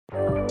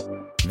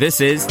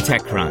This is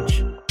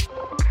TechCrunch.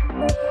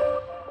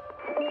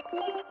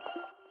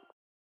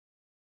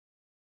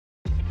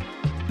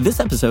 This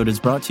episode is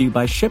brought to you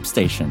by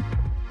ShipStation.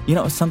 You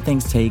know, some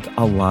things take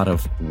a lot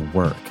of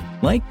work,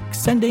 like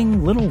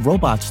sending little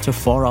robots to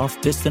far-off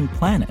distant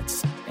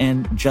planets.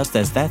 And just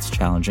as that's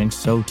challenging,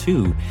 so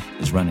too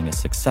is running a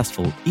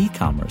successful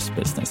e-commerce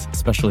business,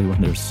 especially when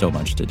there's so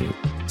much to do.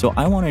 So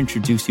I want to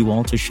introduce you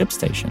all to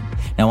ShipStation.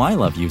 Now, I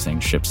love using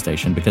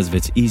ShipStation because of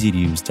its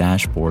easy-to-use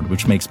dashboard,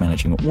 which makes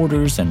managing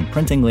orders and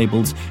printing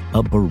labels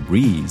a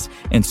breeze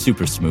and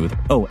super smooth.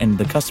 Oh, and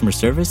the customer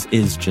service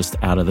is just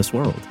out of this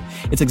world.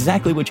 It's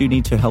exactly what you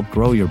need to help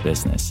grow your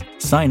business.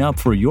 Sign up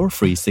for your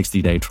free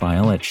 60-day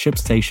trial at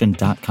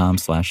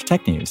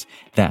shipstation.com/technews.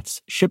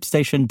 That's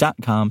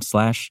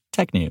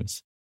shipstation.com/technews.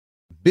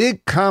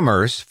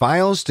 BigCommerce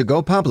files to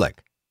go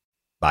public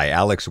by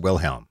Alex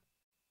Wilhelm.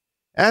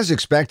 As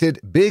expected,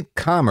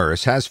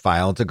 BigCommerce has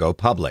filed to go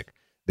public.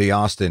 The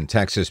Austin,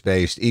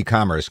 Texas-based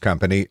e-commerce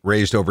company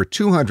raised over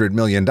 $200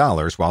 million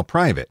while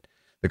private.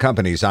 The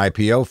company's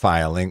IPO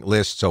filing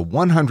lists a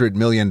 $100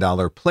 million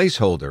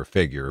placeholder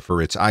figure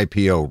for its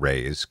IPO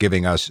raise,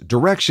 giving us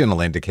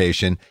directional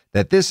indication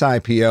that this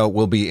IPO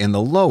will be in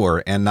the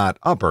lower and not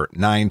upper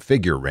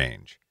nine-figure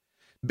range.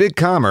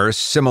 BigCommerce,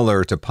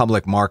 similar to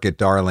public market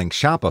darling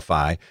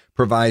Shopify,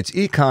 provides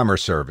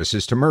e-commerce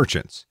services to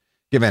merchants.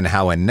 Given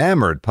how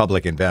enamored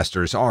public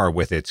investors are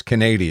with its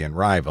Canadian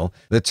rival,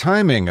 the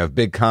timing of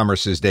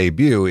BigCommerce's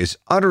debut is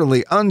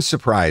utterly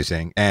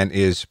unsurprising and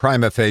is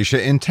prima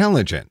facie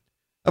intelligent.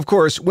 Of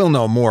course, we'll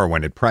know more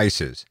when it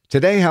prices.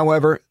 Today,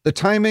 however, the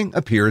timing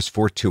appears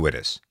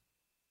fortuitous.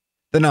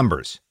 The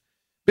numbers.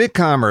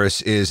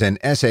 BigCommerce is an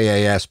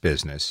SaaS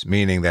business,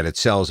 meaning that it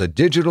sells a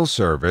digital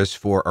service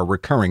for a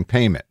recurring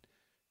payment.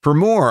 For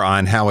more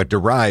on how it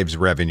derives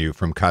revenue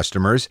from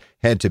customers,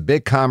 head to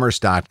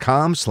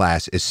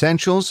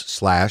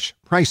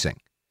bigcommerce.com/essentials/pricing.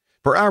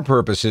 For our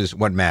purposes,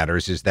 what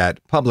matters is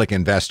that public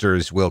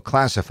investors will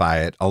classify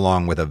it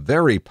along with a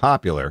very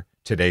popular,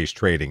 today's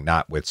trading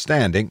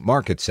notwithstanding,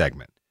 market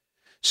segment.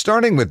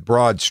 Starting with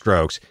broad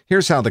strokes,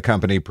 here's how the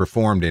company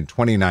performed in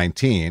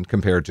 2019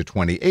 compared to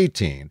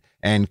 2018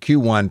 and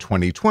Q1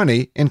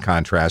 2020 in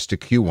contrast to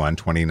Q1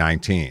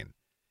 2019.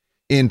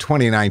 In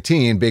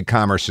 2019,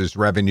 BigCommerce's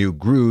revenue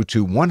grew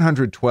to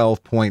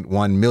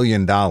 $112.1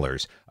 million,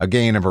 a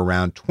gain of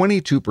around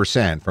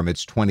 22% from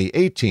its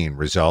 2018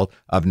 result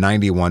of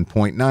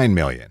 $91.9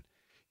 million.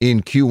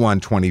 In Q1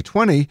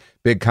 2020,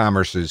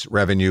 BigCommerce's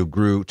revenue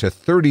grew to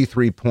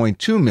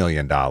 $33.2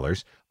 million,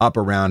 up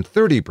around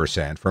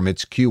 30% from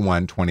its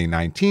Q1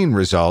 2019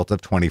 result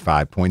of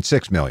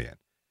 $25.6 million.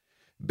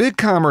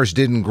 BigCommerce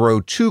didn't grow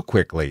too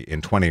quickly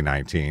in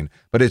 2019,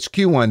 but its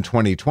Q1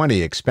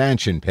 2020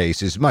 expansion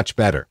pace is much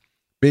better.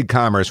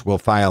 BigCommerce will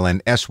file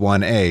an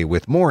S-1A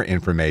with more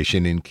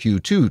information in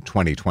Q2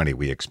 2020,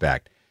 we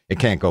expect. It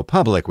can't go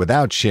public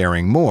without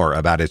sharing more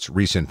about its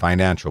recent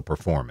financial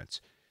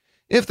performance.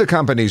 If the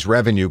company's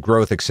revenue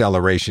growth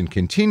acceleration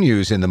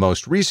continues in the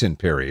most recent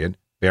period,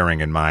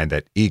 bearing in mind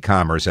that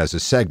e-commerce as a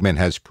segment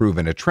has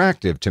proven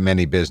attractive to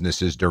many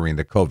businesses during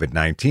the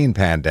COVID-19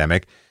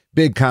 pandemic,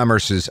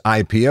 BigCommerce's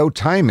IPO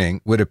timing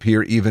would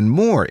appear even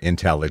more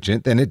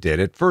intelligent than it did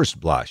at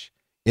first blush.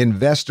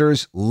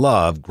 Investors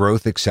love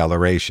growth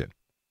acceleration.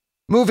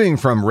 Moving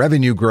from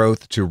revenue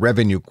growth to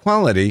revenue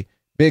quality,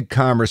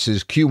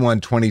 BigCommerce's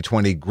Q1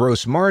 2020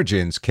 gross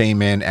margins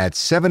came in at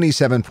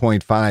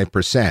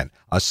 77.5%,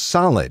 a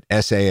solid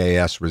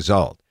SaaS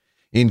result.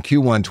 In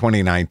Q1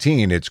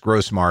 2019, its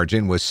gross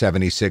margin was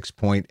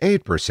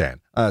 76.8%,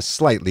 a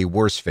slightly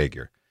worse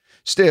figure.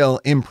 Still,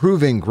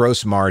 improving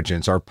gross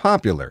margins are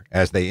popular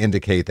as they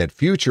indicate that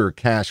future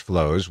cash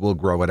flows will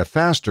grow at a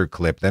faster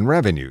clip than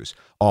revenues,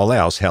 all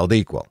else held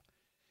equal.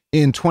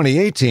 In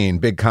 2018,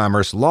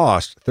 BigCommerce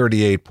lost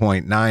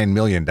 $38.9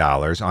 million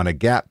on a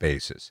GAAP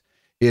basis.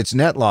 Its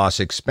net loss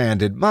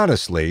expanded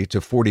modestly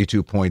to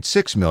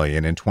 $42.6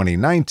 million in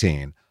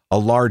 2019, a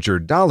larger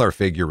dollar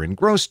figure in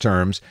gross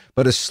terms,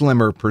 but a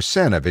slimmer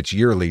percent of its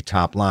yearly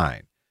top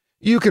line.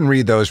 You can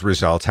read those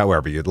results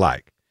however you'd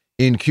like.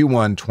 In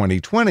Q1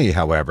 2020,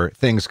 however,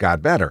 things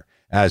got better,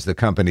 as the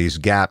company's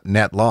GAAP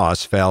net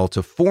loss fell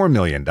to $4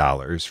 million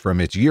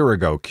from its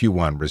year-ago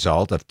Q1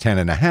 result of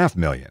 $10.5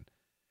 million.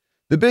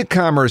 The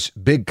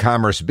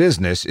BigCommerce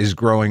business is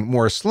growing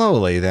more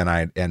slowly than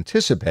I'd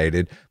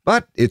anticipated,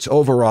 but its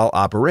overall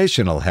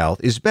operational health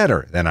is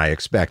better than I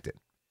expected.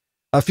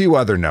 A few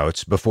other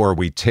notes before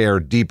we tear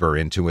deeper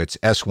into its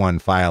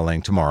S-1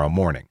 filing tomorrow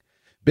morning.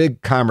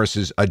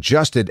 BigCommerce's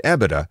adjusted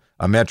EBITDA,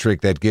 a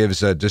metric that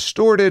gives a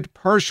distorted,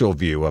 partial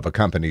view of a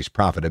company's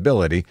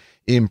profitability,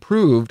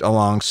 improved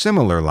along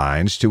similar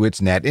lines to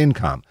its net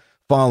income,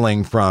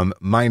 falling from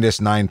minus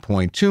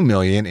 $9.2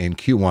 million in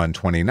Q1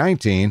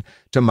 2019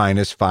 to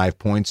minus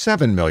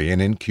 $5.7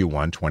 million in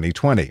Q1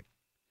 2020.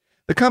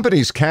 The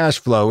company's cash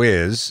flow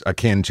is,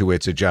 akin to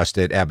its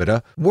adjusted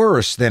EBITDA,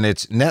 worse than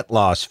its net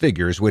loss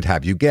figures would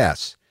have you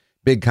guess.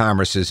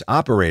 BigCommerce's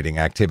operating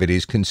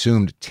activities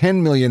consumed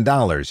 $10 million in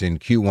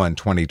Q1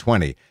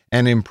 2020,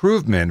 an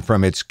improvement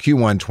from its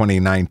Q1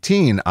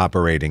 2019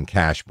 operating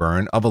cash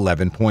burn of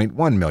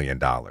 $11.1 million.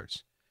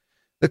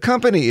 The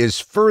company is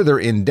further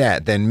in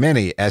debt than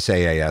many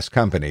SaaS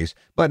companies,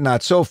 but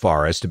not so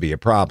far as to be a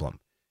problem.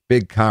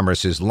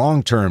 BigCommerce's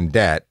long-term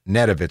debt,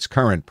 net of its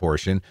current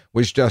portion,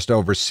 was just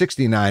over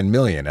 $69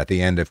 million at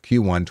the end of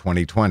Q1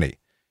 2020.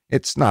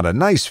 It's not a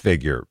nice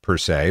figure, per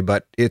se,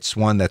 but it's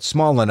one that's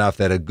small enough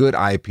that a good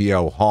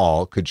IPO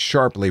haul could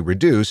sharply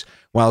reduce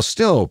while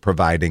still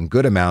providing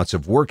good amounts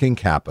of working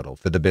capital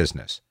for the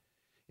business.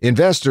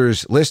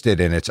 Investors listed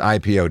in its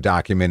IPO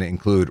document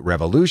include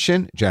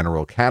Revolution,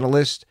 General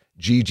Catalyst,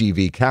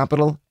 GGV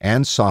Capital,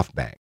 and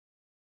SoftBank.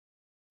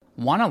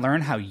 Want to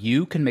learn how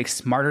you can make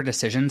smarter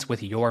decisions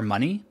with your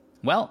money?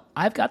 Well,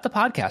 I've got the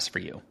podcast for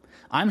you.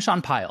 I'm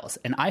Sean Piles,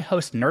 and I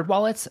host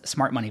NerdWallet's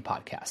Smart Money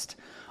Podcast.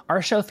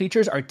 Our show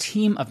features our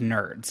team of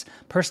nerds,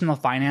 personal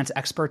finance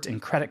experts in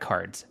credit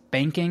cards,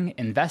 banking,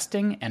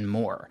 investing, and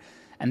more.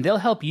 And they'll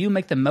help you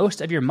make the most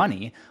of your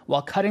money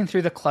while cutting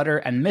through the clutter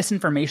and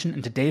misinformation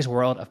in today's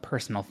world of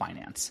personal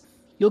finance.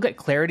 You'll get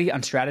clarity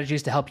on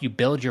strategies to help you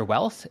build your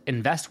wealth,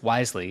 invest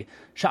wisely,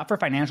 shop for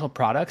financial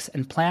products,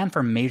 and plan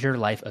for major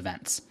life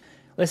events.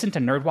 Listen to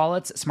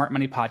NerdWallet's Smart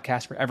Money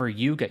Podcast wherever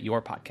you get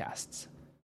your podcasts.